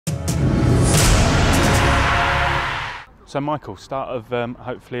So Michael, start of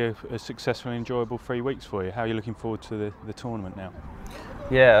hopefully a successful and enjoyable 3 weeks for you. How are you looking forward to the tournament now?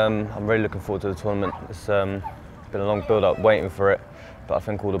 Yeah, I'm really looking forward to the tournament. It's been a long build-up waiting for it, but I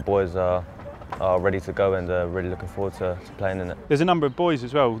think all the boys are ready to go and really looking forward to playing in it. There's a number of boys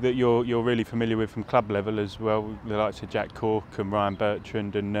as well that you're really familiar with from club level as well. The likes of Jack Cork and Ryan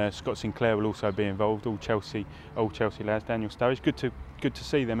Bertrand and Scott Sinclair will also be involved. All Chelsea lads. Daniel Sturridge. Good to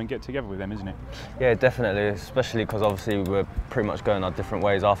see them and get together with them, isn't it? Yeah, definitely. Especially because obviously we're pretty much going our different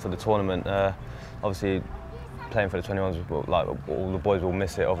ways after the tournament. Obviously, playing for the 21s, like all the boys will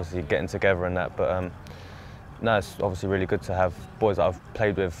miss it. Obviously, getting together and that, but. No, it's obviously really good to have boys that I've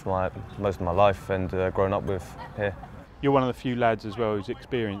played with most of my life and grown up with here. You're one of the few lads as well who's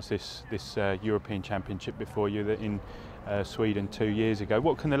experienced this European Championship before you in Sweden 2 years ago.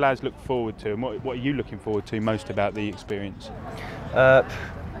 What can the lads look forward to, and what are you looking forward to most about the experience?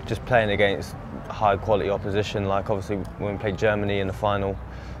 Just playing against high quality opposition. Like obviously when we played Germany in the final,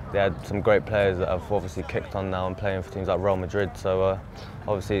 they had some great players that have obviously kicked on now and playing for teams like Real Madrid. So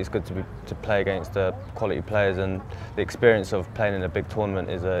obviously it's good to play against quality players, and the experience of playing in a big tournament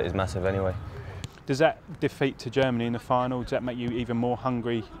is massive anyway. Does that defeat to Germany in the final, does that make you even more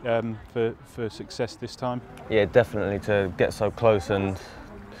hungry for success this time? Yeah, definitely, to get so close and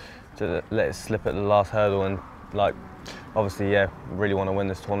to let it slip at the last hurdle, and like obviously really want to win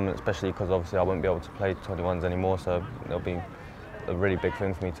this tournament, especially because obviously I won't be able to play 21s anymore, so it'll be a really big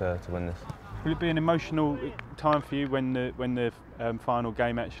thing for me to win this. Will it be an emotional time for you when the final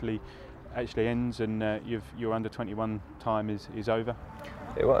game actually ends and your under-21 time is over?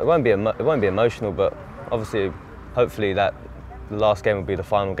 It won't be emotional, but obviously, hopefully that the last game will be the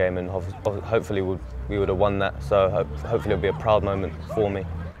final game, and hopefully we would have won that. So hopefully it'll be a proud moment for me.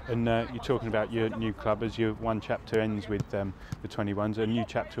 And you're talking about your new club, as your one chapter ends with the 21s, a new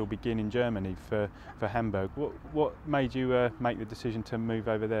chapter will begin in Germany for Hamburg. What made you make the decision to move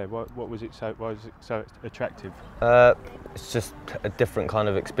over there? Why was it so attractive? It's just a different kind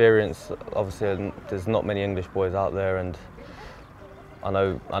of experience. Obviously, there's not many English boys out there, and I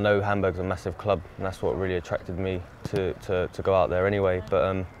know Hamburg's a massive club, and that's what really attracted me to go out there anyway.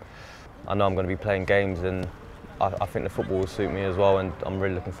 But I know I'm going to be playing games, and I think the football will suit me as well, and I'm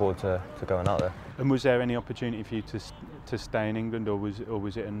really looking forward to going out there. And was there any opportunity for you to stay in England, or was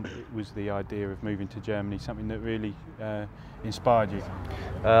the idea of moving to Germany something that really inspired you?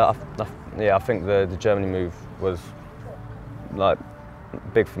 Yeah, I think the Germany move was like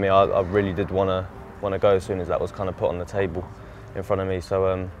big for me. I really did want to go as soon as that was kind of put on the table in front of me.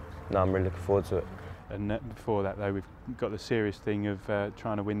 So no, I'm really looking forward to it. And before that, though, we've got the serious thing of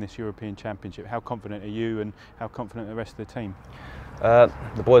trying to win this European Championship. How confident are you, and how confident are the rest of the team?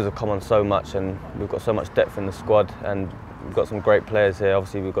 The boys have come on so much, and we've got so much depth in the squad, and we've got some great players here.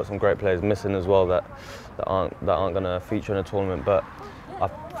 Obviously, we've got some great players missing as well that aren't going to feature in the tournament. But I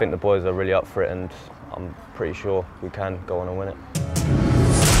think the boys are really up for it, and I'm pretty sure we can go on and win it.